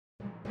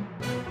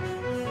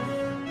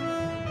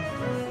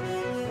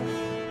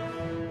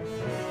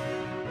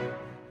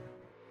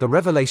The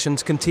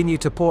revelations continue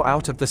to pour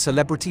out of the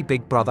celebrity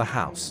Big Brother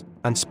house,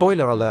 and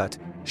spoiler alert,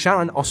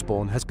 Sharon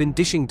Osbourne has been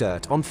dishing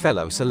dirt on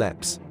fellow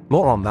celebs.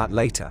 More on that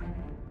later.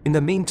 In the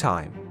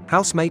meantime,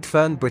 housemate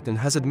Fern Britton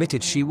has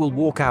admitted she will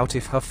walk out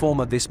if her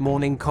former This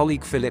Morning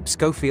colleague Phillip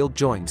Schofield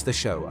joins the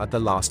show at the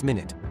last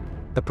minute.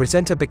 The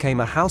presenter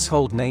became a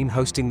household name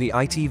hosting the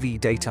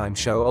ITV daytime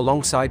show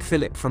alongside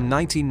Phillip from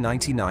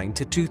 1999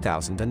 to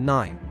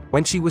 2009,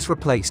 when she was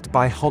replaced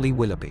by Holly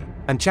Willoughby,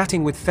 and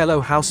chatting with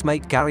fellow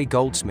housemate Gary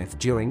Goldsmith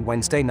during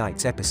Wednesday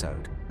night's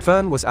episode.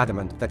 Fern was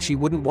adamant that she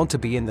wouldn't want to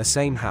be in the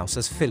same house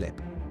as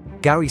Phillip.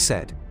 Gary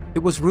said, "It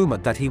was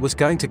rumored that he was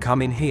going to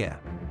come in here."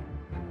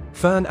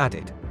 Fern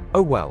added,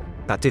 "Oh well,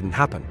 that didn't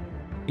happen.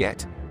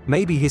 Yet.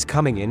 Maybe he's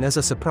coming in as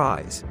a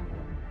surprise."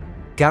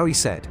 Gary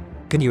said,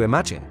 "Can you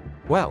imagine?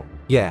 Well,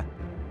 yeah.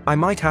 I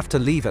might have to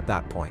leave at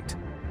that point."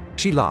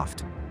 She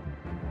laughed.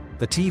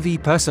 The TV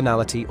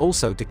personality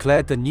also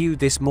declared the new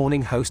This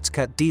Morning hosts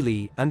Kat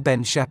Deely and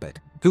Ben Shepherd,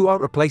 who are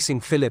replacing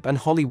Phillip and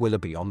Holly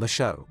Willoughby on the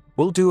show,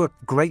 will do a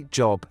great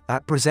job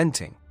at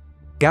presenting.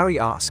 Gary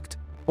asked,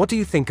 "What do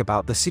you think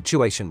about the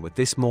situation with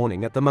This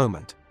Morning at the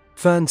moment?"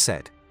 Fern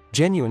said,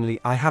 "Genuinely,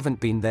 I haven't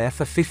been there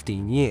for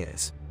 15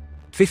 years.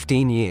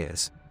 15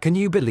 years, can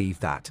you believe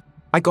that?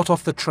 I got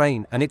off the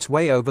train and it's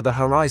way over the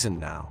horizon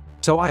now,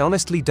 so I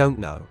honestly don't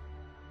know.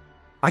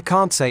 I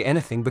can't say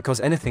anything because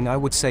anything I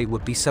would say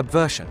would be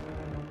subversion.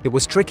 It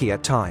was tricky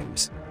at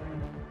times.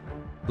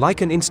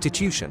 Like an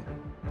institution.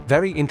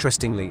 Very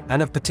interestingly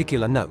and of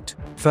particular note,"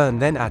 Fern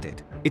then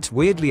added, "it's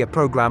weirdly a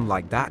program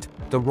like that,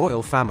 the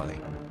royal family."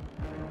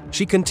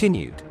 She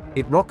continued,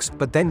 "It rocks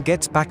but then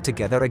gets back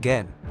together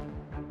again.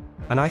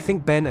 And I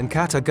think Ben and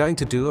Kat are going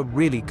to do a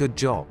really good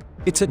job.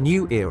 It's a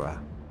new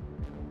era.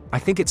 I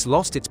think it's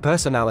lost its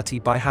personality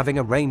by having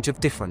a range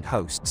of different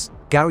hosts,"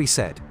 Gary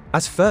said,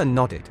 as Fern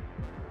nodded.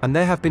 And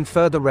there have been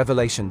further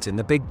revelations in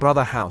the Big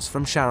Brother house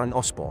from Sharon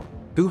Osbourne,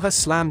 who has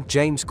slammed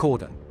James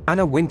Corden,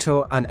 Anna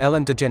Wintour and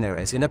Ellen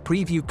DeGeneres in a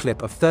preview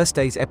clip of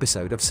Thursday's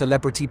episode of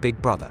Celebrity Big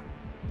Brother.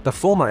 The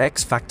former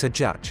X Factor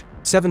judge,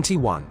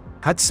 71,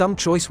 had some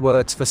choice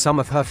words for some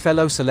of her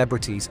fellow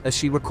celebrities as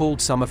she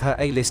recalled some of her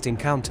A-list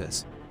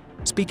encounters.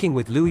 Speaking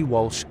with Louis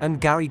Walsh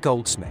and Gary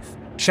Goldsmith,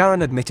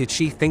 Sharon admitted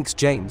she thinks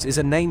James is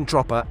a name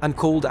dropper and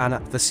called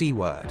Anna the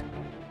C-word.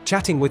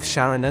 Chatting with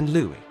Sharon and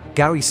Louis,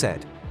 Gary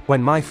said,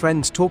 "When my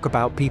friends talk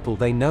about people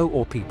they know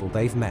or people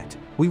they've met,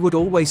 we would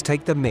always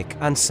take the mick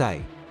and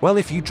say, well,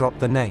 if you drop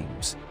the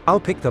names, I'll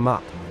pick them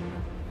up."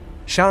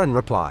 Sharon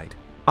replied,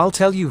 "I'll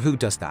tell you who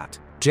does that,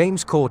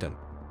 James Corden.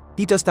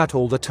 He does that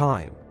all the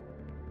time."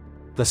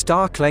 The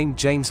star claimed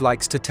James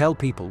likes to tell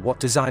people what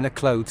designer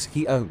clothes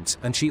he owns,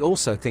 and she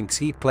also thinks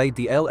he played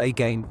the LA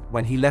game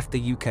when he left the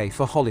UK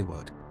for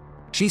Hollywood.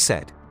 She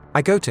said,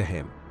 "I go to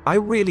him, I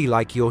really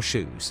like your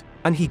shoes,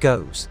 and he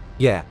goes,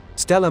 yeah,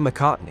 Stella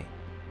McCartney.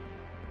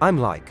 I'm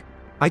like,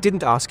 I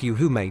didn't ask you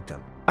who made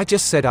them, I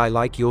just said I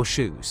like your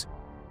shoes.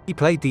 He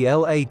played the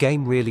LA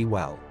game really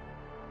well."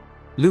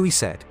 Louis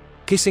said,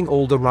 "Kissing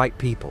all the right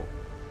people.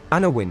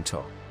 Anna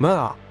Wintour,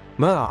 Mah.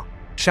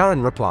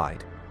 Sharon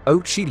replied,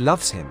 "Oh, she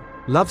loves him.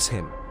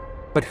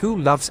 But who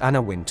loves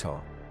Anna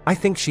Wintour? I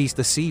think she's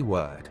the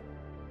C-word."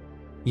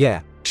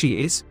 "Yeah,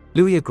 she is,"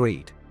 Louis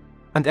agreed.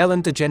 And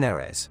Ellen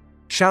DeGeneres.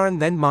 Sharon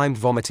then mimed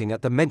vomiting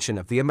at the mention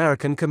of the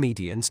American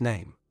comedian's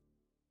name.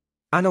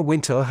 Anna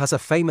Wintour has a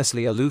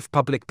famously aloof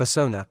public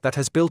persona that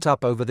has built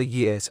up over the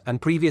years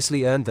and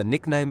previously earned the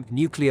nickname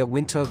Nuclear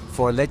Winter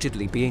for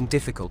allegedly being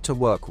difficult to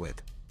work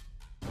with.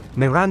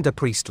 Miranda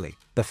Priestley,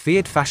 the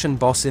feared fashion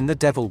boss in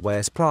The Devil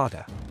Wears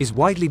Prada, is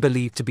widely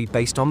believed to be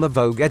based on the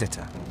Vogue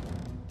editor.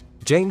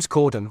 James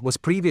Corden was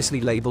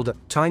previously labeled a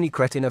tiny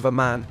cretin of a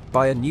man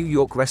by a New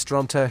York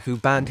restaurateur who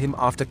banned him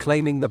after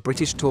claiming the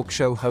British talk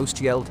show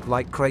host yelled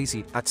like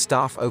crazy at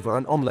staff over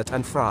an omelette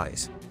and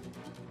fries.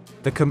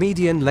 The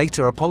comedian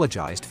later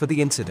apologized for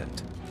the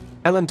incident.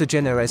 Ellen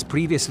DeGeneres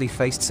previously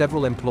faced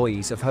several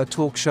employees of her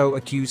talk show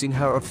accusing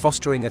her of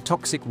fostering a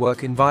toxic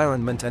work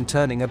environment and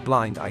turning a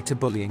blind eye to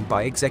bullying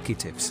by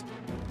executives.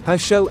 Her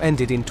show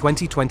ended in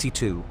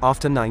 2022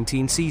 after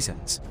 19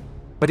 seasons.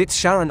 But it's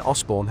Sharon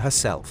Osbourne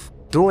herself,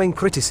 drawing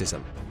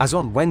criticism, as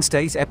on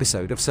Wednesday's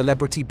episode of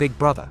Celebrity Big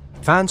Brother,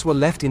 fans were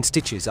left in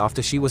stitches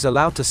after she was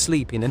allowed to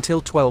sleep in until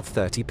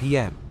 12:30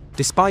 p.m.,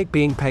 despite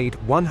being paid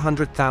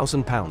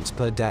 £100,000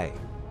 per day.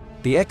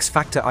 The X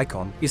Factor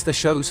icon is the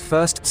show's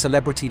first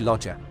celebrity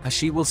lodger, as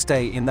she will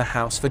stay in the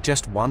house for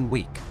just 1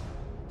 week.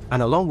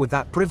 And along with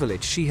that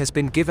privilege, she has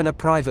been given a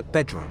private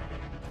bedroom.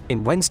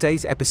 In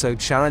Wednesday's episode,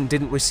 Sharon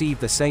didn't receive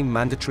the same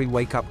mandatory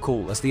wake-up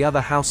call as the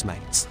other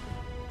housemates.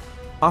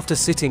 After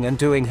sitting and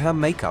doing her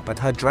makeup at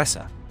her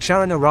dresser,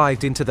 Sharon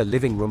arrived into the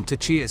living room to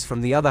cheers from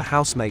the other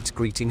housemates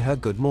greeting her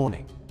good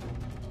morning.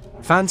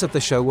 Fans of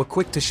the show were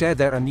quick to share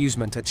their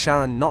amusement at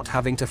Sharon not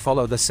having to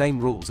follow the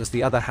same rules as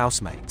the other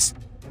housemates.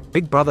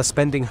 Big Brother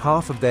spending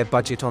half of their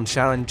budget on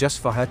Sharon just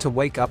for her to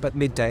wake up at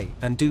midday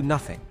and do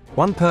nothing,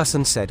 one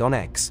person said on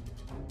X.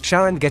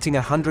 Sharon getting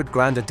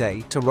 $100,000 a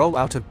day to roll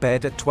out of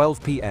bed at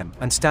 12 p.m.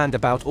 and stand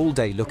about all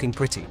day looking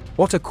pretty.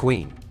 What a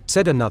queen,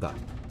 said another.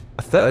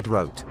 A third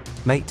wrote,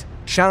 "Mate,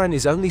 Sharon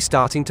is only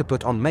starting to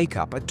put on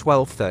makeup at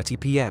 12:30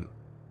 p.m.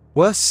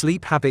 Worse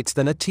sleep habits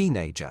than a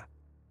teenager.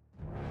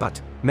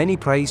 But many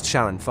praised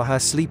Sharon for her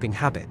sleeping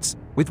habits,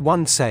 with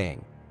one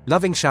saying,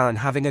 "Loving Sharon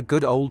having a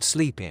good old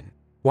sleep in.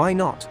 Why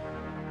not?"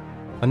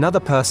 Another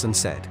person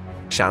said,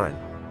 "Sharon,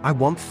 I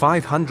want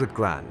 500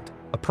 grand,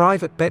 a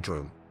private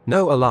bedroom,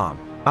 no alarm,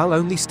 I'll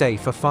only stay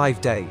for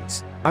 5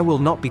 days, I will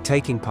not be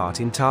taking part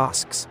in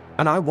tasks,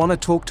 and I want to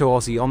talk to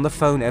Ozzy on the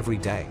phone every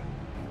day.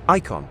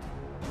 Icon."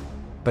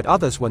 But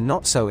others were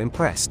not so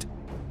impressed.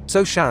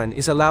 "So Sharon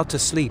is allowed to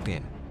sleep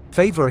in.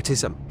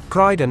 Favoritism,"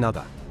 cried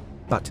another.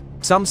 But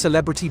some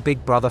celebrity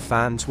Big Brother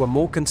fans were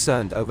more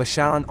concerned over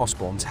Sharon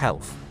Osbourne's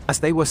health, as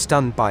they were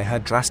stunned by her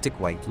drastic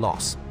weight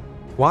loss.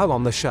 While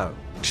on the show,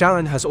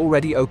 Sharon has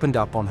already opened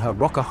up on her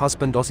rocker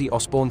husband Ozzy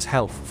Osbourne's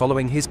health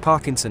following his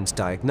Parkinson's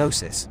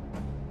diagnosis.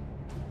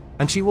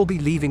 And she will be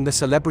leaving the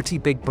celebrity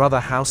Big Brother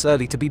house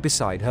early to be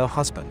beside her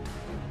husband.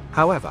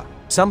 However,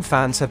 some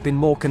fans have been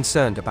more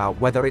concerned about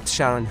whether it's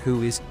Sharon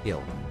who is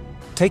ill.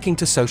 Taking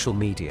to social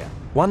media,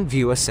 one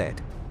viewer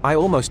said, "I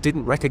almost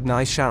didn't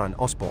recognize Sharon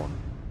Osbourne.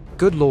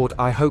 Good Lord,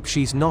 I hope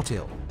she's not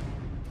ill."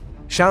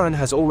 Sharon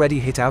has already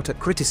hit out at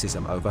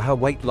criticism over her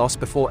weight loss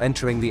before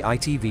entering the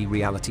ITV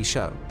reality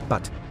show,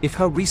 but if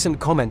her recent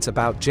comments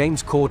about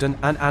James Corden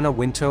and Anna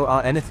Wintour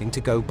are anything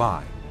to go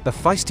by, the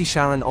feisty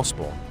Sharon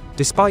Osbourne,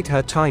 despite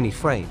her tiny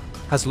frame,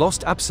 has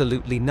lost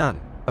absolutely none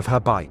of her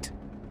bite.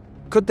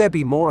 Could there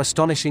be more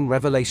astonishing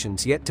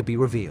revelations yet to be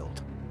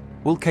revealed?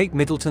 Will Kate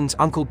Middleton's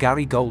Uncle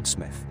Gary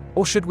Goldsmith,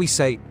 or should we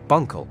say,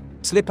 Bunkle,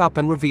 slip up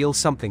and reveal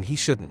something he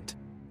shouldn't?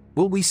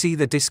 Will we see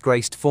the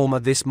disgraced former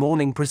This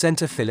Morning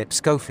presenter Phillip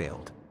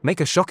Schofield make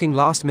a shocking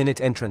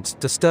last-minute entrance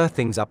to stir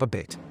things up a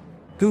bit?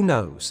 Who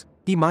knows?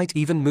 He might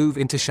even move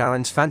into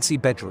Sharon's fancy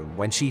bedroom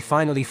when she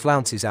finally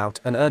flounces out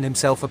and earn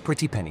himself a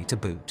pretty penny to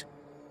boot.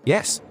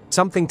 Yes,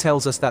 something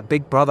tells us that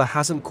Big Brother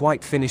hasn't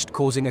quite finished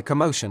causing a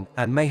commotion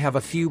and may have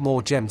a few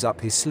more gems up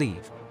his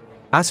sleeve.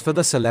 As for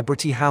the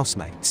celebrity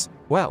housemates,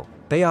 well,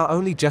 they are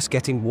only just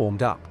getting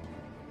warmed up.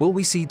 Will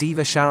we see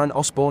diva Sharon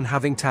Osbourne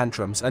having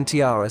tantrums and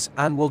tiaras,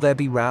 and will there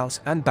be rows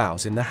and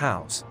bows in the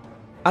house?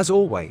 As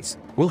always,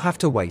 we'll have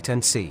to wait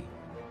and see.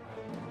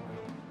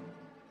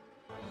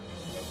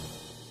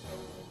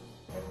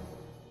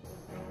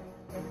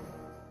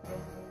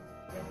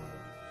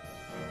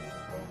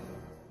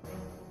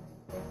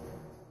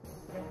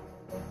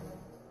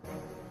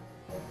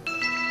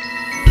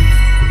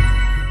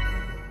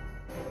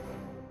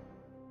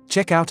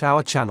 Check out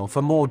our channel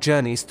for more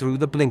journeys through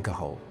the blinker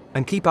hole,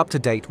 and keep up to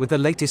date with the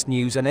latest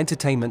news and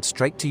entertainment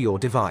straight to your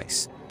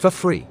device, for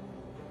free.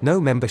 No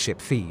membership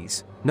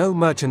fees, no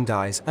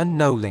merchandise and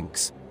no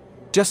links.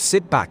 Just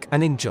sit back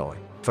and enjoy,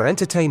 for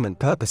entertainment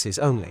purposes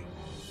only.